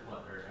 plus, or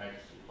x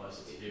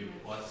plus 2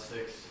 plus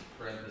 6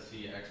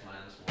 parentheses x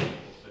minus 1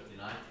 equals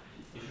 59.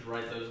 You should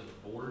write those on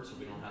the board so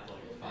we don't have to,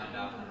 like, find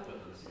out how to put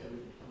them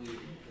together.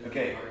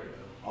 Okay,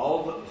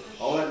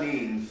 all that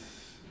means,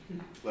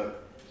 look,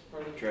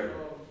 Trevor,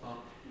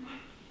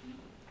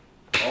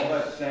 all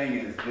that's saying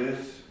is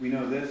this, we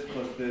know this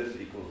plus this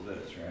equals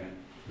this,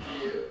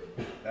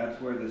 right?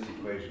 That's where this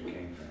equation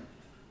came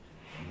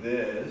from.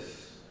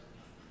 This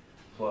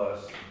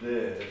plus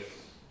this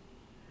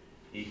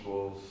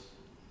equals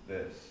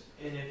this.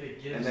 And if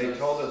it gives And they us,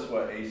 told us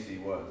what AC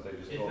was, they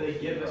just if told us. they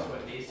give the us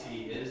problem. what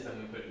AC is, then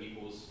we put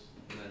equals,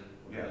 and then.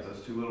 Yeah,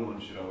 those two little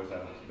ones should always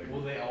have a big Will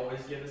one. they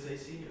always give us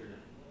AC or no?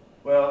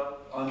 Well,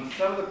 on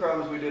some of the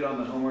problems we did on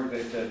the homework,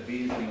 they said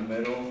B's in the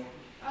middle,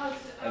 Oh,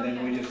 so, and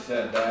then we just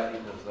said that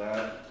equals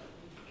that.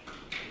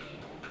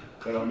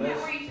 But on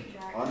this, where you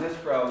subtract. on this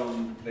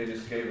problem, they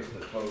just gave us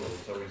the total,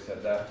 so we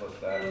said that plus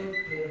that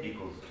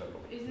equals the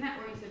total. Isn't that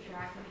where you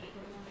subtract and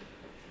equal them?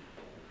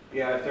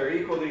 Yeah, if they're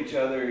equal to each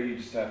other, you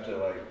just have to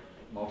like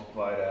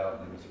multiply it out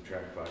and then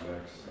subtract 5x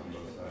on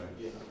both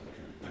sides.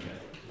 Okay.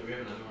 Do we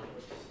have another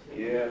one?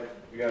 Yeah,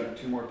 we got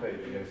 2 more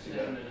pages, you guys see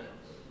that?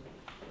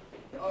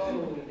 Oh.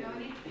 No,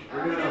 any?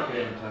 We're doing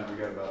okay on time, we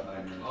got about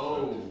 9 minutes.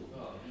 Oh.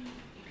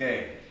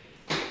 Okay.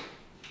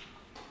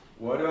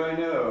 What do I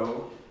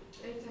know?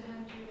 It's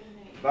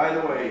 108. By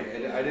the way,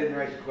 and I didn't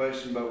write the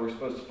question, but we're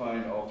supposed to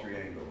find all 3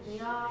 angles. They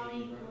all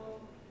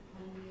equal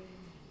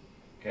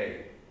 100.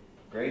 Okay.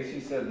 Gracie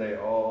said they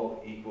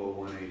all equal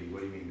 180.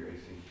 What do you mean, Gracie?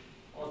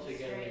 Altogether,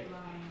 Straight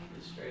line.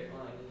 the straight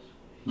line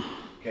is.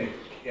 Okay,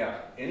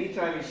 yeah.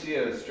 Anytime you see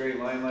a straight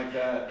line like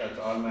that, that's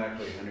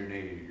automatically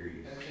 180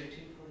 degrees.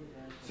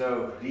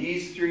 So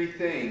these 3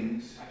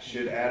 things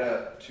should add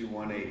up to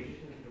 180.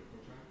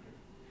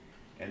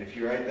 And if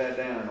you write that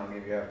down, I'll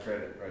give you half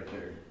credit right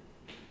there.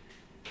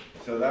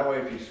 So that way,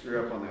 if you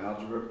screw up on the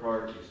algebra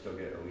part, you still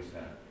get at least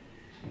half.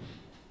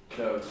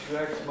 So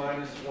 2x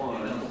minus 1.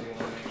 You want to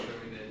make sure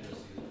we didn't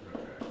just use a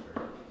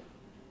protractor.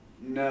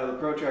 No, the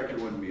protractor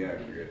wouldn't be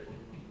accurate.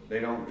 They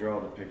don't draw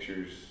the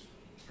pictures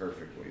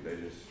perfectly. They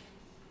just,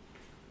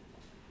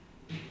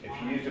 if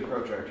you used a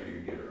protractor,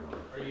 you'd get it wrong.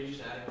 Are you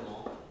just adding them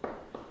all?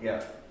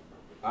 Yeah.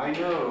 I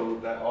know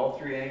that all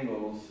 3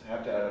 angles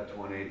have to add up to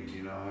 180. Do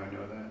you know how I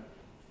know that?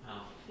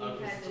 How? Oh,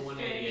 because it's a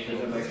 180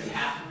 Because angle. it makes It's it-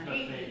 half of the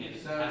thing. And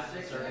it's So half the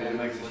 6 circle. Because it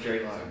makes a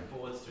straight line.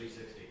 Full, it's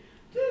 360.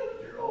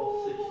 You're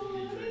all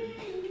 60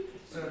 degrees.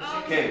 So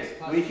Oh, Okay, 6x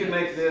plus we can 6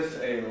 make this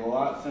a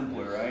lot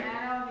simpler, right?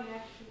 Add all the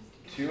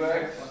extras.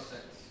 2x plus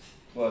 6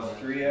 plus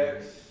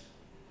 3x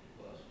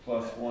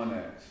plus plus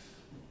 1x.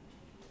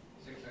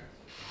 6x.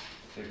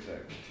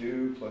 6x.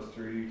 2 plus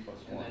 3 plus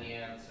And 1. then you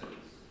add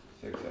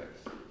 6.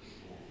 6x.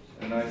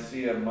 And I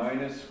see a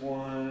minus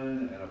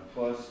 1 and a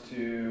plus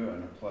 2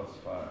 and a plus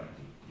 5.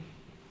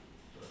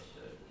 So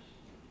 6.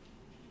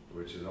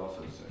 which is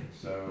also 6.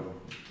 So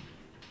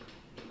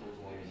Equals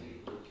 1 is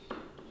equals.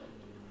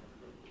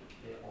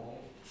 They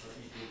all are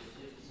equals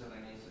 6. So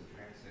then you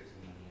subtract 6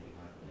 and then you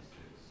divide by 6.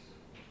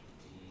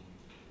 The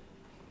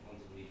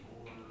 174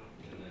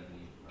 and then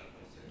you divide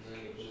by 6. And then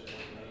you put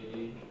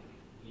 180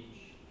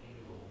 each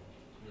angle.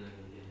 And then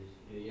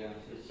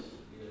yeah, it's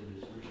you're gonna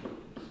do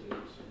 3.6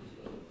 times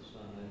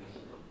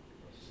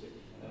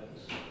 6x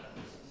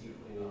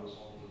equals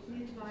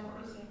You divide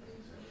by 6.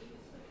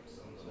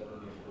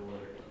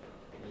 74.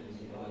 And then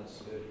you divide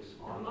 6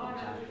 on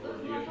Alright,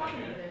 let's not talk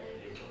about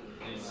it.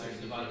 It's 6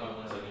 divided by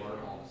 174.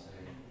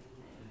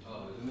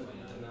 Oh, isn't it? And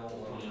then 1 2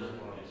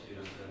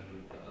 and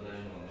then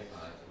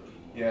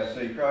yeah,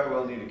 so you probably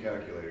will need a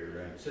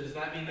calculator, right? So does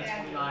that mean that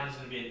 29 is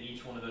going to be in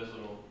each one of those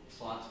little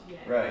slots? Yeah.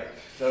 Right.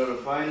 So to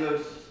find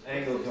those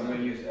angles, I'm going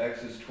to use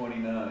x is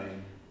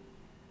 29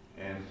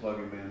 and plug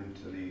them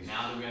into these.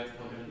 Now do we have to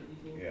plug it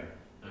in? Yeah.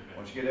 Okay.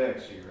 Once you get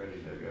x, you're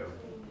ready to go.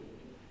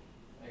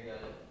 I got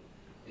it.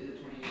 Is it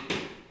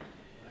 28?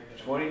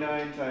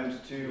 29 times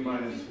 2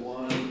 minus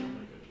 1, I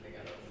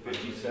got it.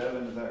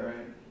 57, is that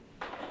right?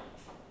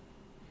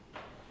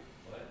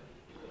 What?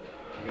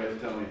 You guys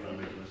tell me if I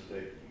make a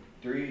mistake.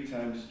 3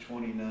 times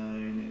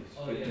 29 is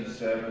Oh, yeah, that's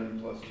 57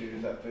 plus 2,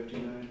 is that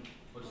 59?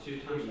 What's 2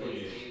 times 28?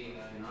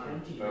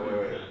 89. Wait, wait,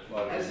 wait.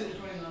 Lot of- I said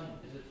 29.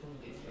 Is it 20?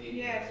 It's 89.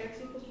 Yeah, so x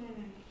equals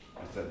 29. I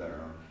said that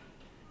wrong.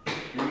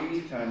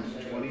 3 times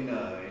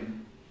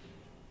 29,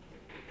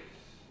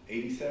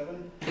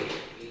 87?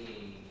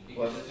 80.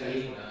 Plus Because it's 2.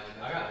 89.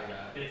 I got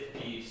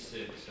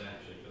 56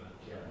 actually for that.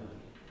 Yeah.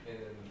 And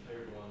then the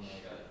third one, I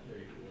got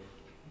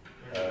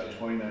 34.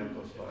 29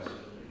 plus 5.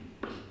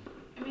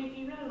 I mean, if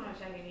you really want to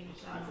check it, you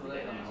just have to do it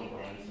on two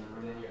things.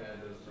 And then you add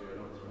those two,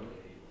 it's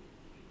 28.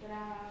 But,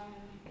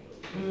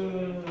 I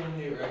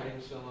hate writing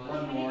so much.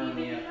 One more, and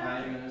we have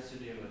 5 minutes to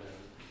do it.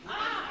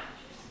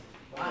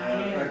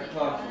 That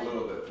clock's a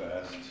little bit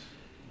fast.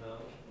 No.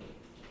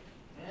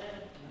 Yeah,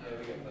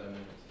 we got 5 minutes.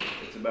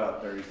 It's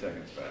about 30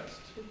 seconds fast.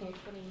 Okay,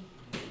 20.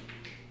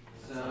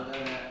 So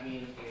then that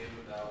means we have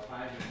about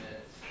 5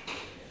 minutes.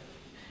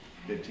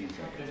 15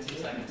 seconds.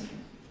 15 seconds.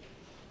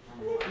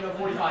 No,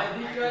 45.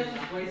 These guys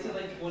just wasted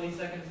like 20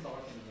 seconds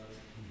talking about it.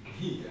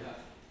 Yeah.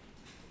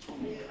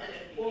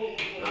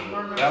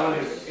 That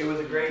was, it was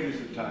a great use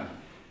of time.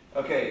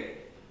 Okay,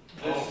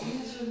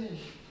 this,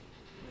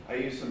 I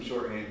used some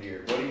shorthand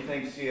here. What do you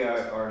think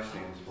CIR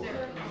stands for?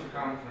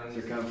 Circumference.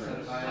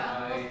 Circumference.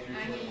 Divided by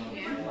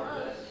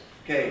 3.14.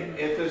 Okay,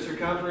 if the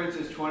circumference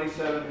is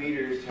 27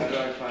 meters, how do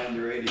I find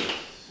the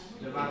radius?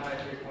 Divide by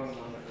 3.14,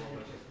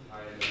 which is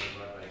higher than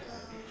divide by 6.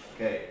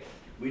 Okay,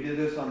 we did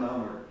this on the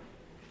homework.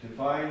 To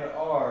find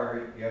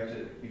r, you have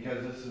to,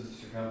 because this is the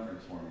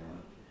circumference formula,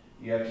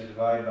 you have to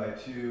divide by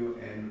 2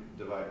 and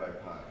divide by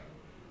pi.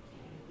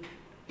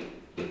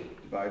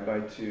 Divide by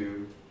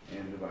 2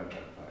 and divide by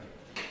pi.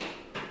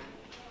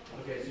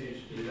 Okay, so you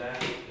should do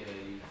that. Yeah,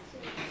 you Do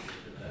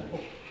that.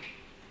 And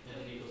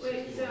it equals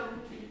Wait, 61. so,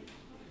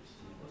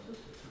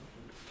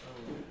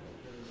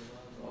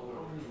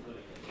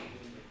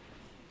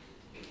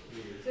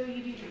 so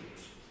you do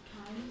times?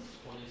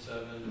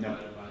 27 No.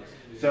 divided by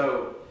 2.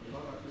 So,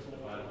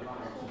 Divided by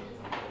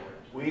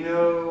 3.14. we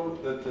know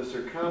that the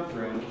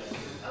circumference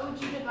Oh,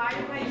 would you divide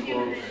it by 2 and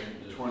equals then?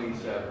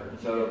 27.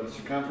 So the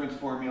circumference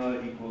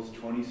formula equals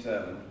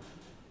 27.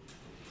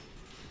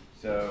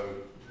 So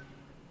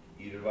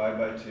you divide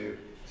by 2.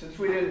 Since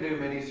we didn't do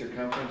many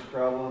circumference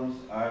problems,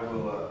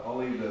 I'll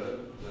leave this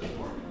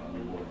formula on the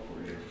board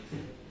for you.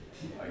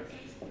 Like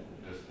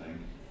this thing.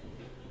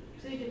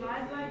 So you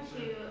divide by 2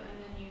 and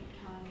then you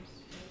times.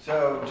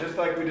 So just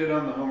like we did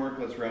on the homework,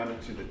 let's round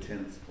it to the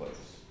 10th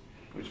place,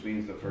 which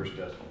means the first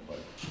decimal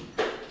place.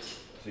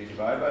 So you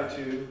divide by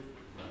 2,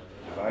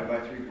 divide by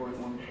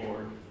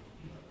 3.14.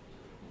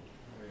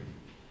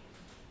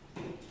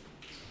 So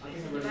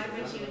divide by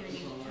 2 and then you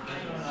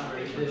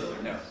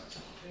times. No.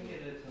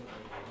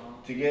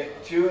 To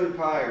get 2 and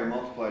pi are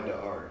multiplied to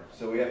r,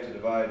 so we have to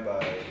divide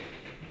by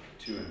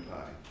 2 and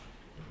pi.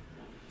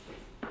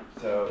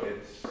 So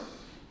it's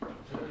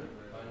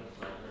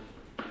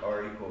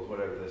r equals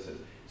whatever this is.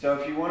 So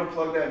if you want to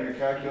plug that in your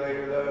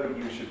calculator though,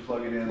 you should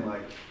plug it in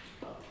like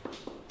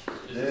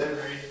Is this a this.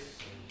 grade?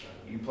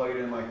 You can plug it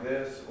in like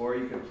this, or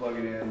you can plug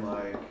it in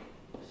like,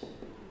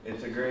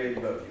 it's a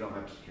grade, but you don't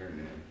have to turn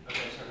it in.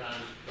 Okay, so kind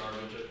of just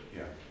garbage it.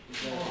 Yeah.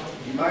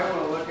 You might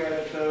want to look at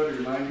it though to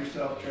remind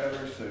yourself,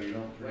 Trevor, so you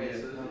don't forget.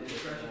 Wait, so it's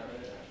fresh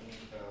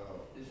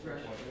It's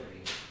fresh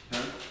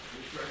Huh?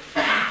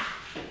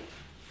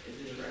 Is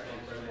it fresh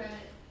Credit.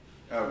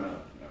 Oh, no.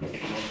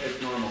 It's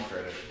normal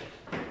credit.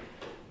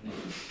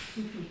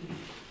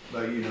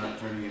 But you're not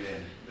turning it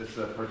in. It's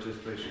a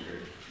participation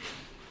grade.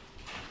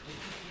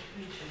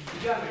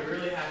 You got me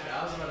really happy. I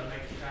was about to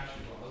make the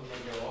fraction ball. I was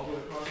going to go all the way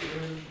across the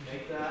room,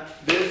 make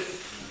that.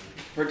 This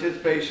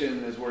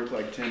participation is worth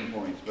like 10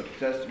 points, but the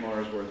test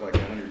tomorrow is worth like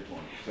 100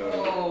 points. So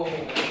Oh,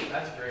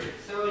 that's great.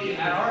 So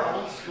at our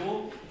old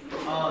school,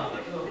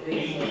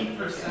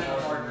 80%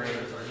 of our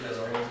graders are test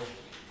grades.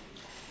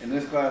 in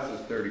this class is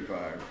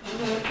 35.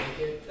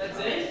 That's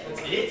it?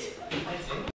 That's it?